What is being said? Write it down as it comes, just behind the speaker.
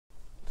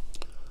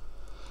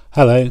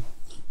Hello,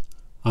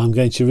 I'm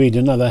going to read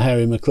another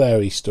Hairy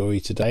Maclary story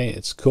today.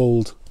 It's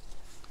called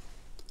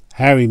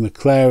Hairy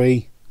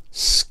Maclary,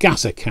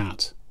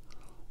 Scattercat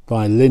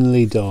by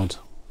Lynley Dodd.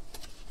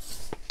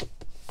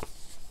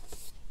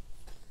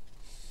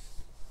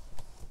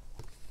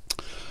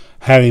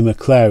 Hairy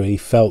Maclary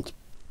felt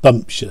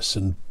bumptious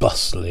and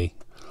bustly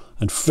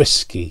and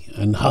frisky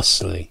and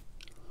hustly.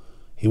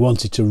 He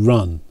wanted to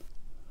run.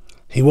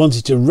 He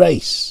wanted to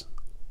race.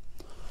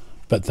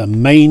 But the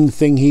main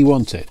thing he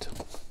wanted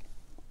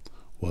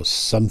was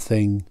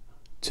something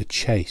to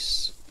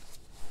chase.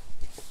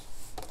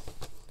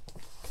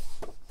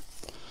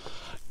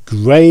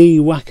 Grey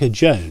Whacker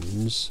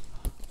Jones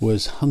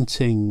was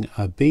hunting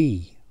a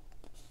bee.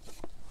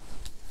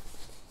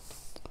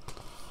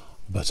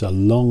 But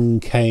along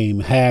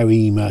came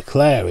Hairy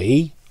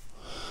Maclary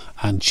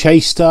and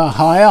chased her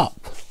high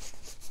up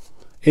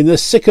in the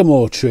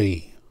sycamore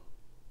tree.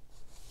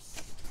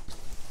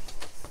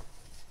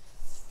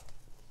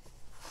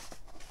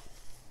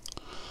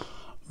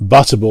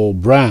 Butterball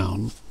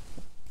Brown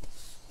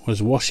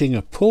was washing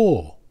a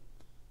paw,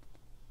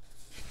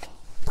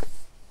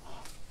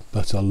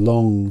 but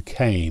along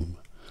came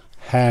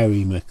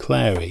Hairy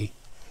Maclary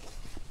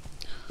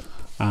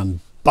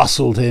and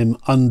bustled him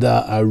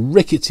under a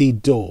rickety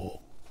door.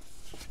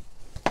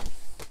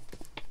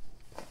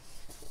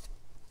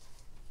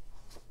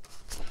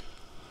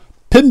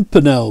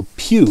 Pimpernel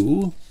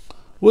Pew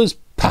was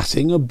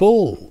patting a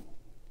ball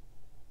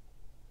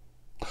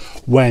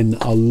when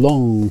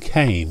along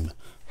came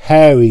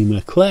Hairy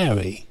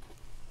Maclary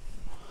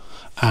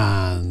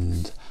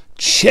and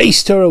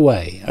chased her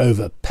away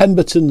over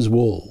Pemberton's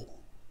wall.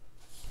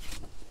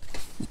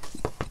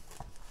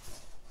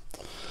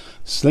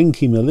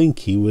 Slinky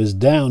Malinky was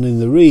down in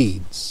the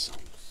reeds,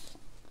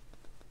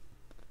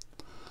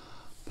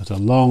 but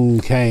along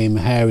came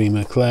Hairy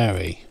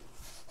Maclary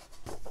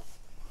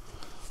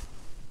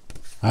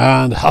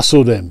and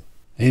hustled him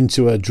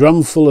into a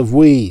drumful of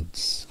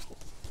weeds.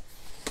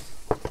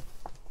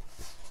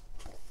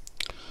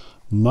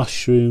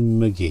 Mushroom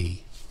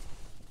McGee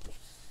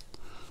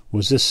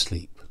was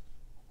asleep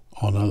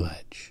on a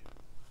ledge.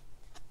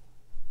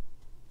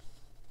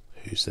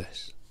 Who's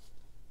this?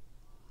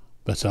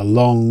 But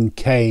along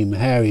came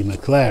Hairy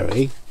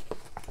Maclary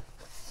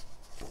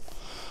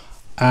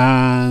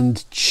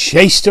and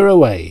chased her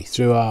away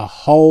through a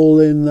hole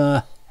in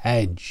the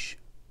hedge.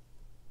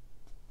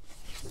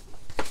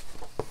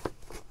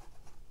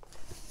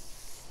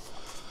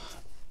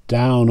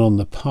 Down on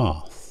the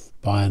path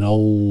by an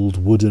old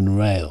wooden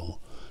rail,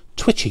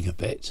 twitching a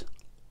bit,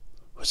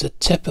 was a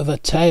tip of a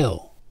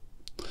tail.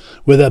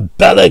 With a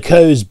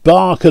bellicose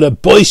bark and a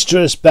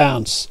boisterous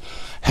bounce,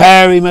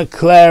 Hairy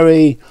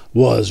Maclary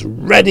was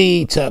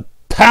ready to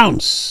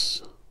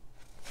pounce.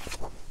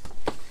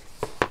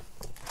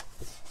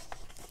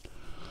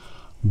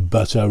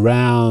 But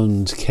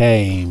around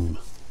came,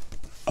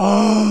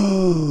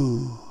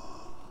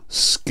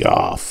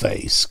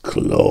 Scarface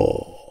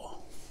Claw,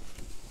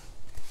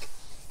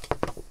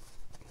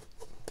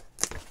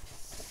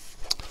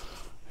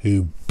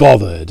 who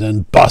bothered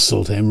and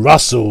bustled him,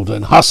 rustled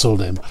and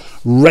hustled him,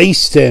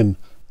 raced him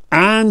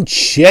and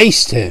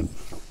chased him,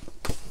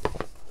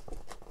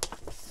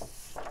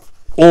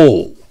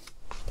 all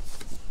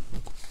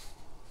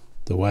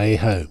the way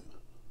home.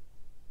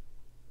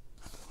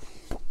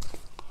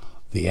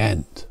 The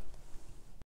end.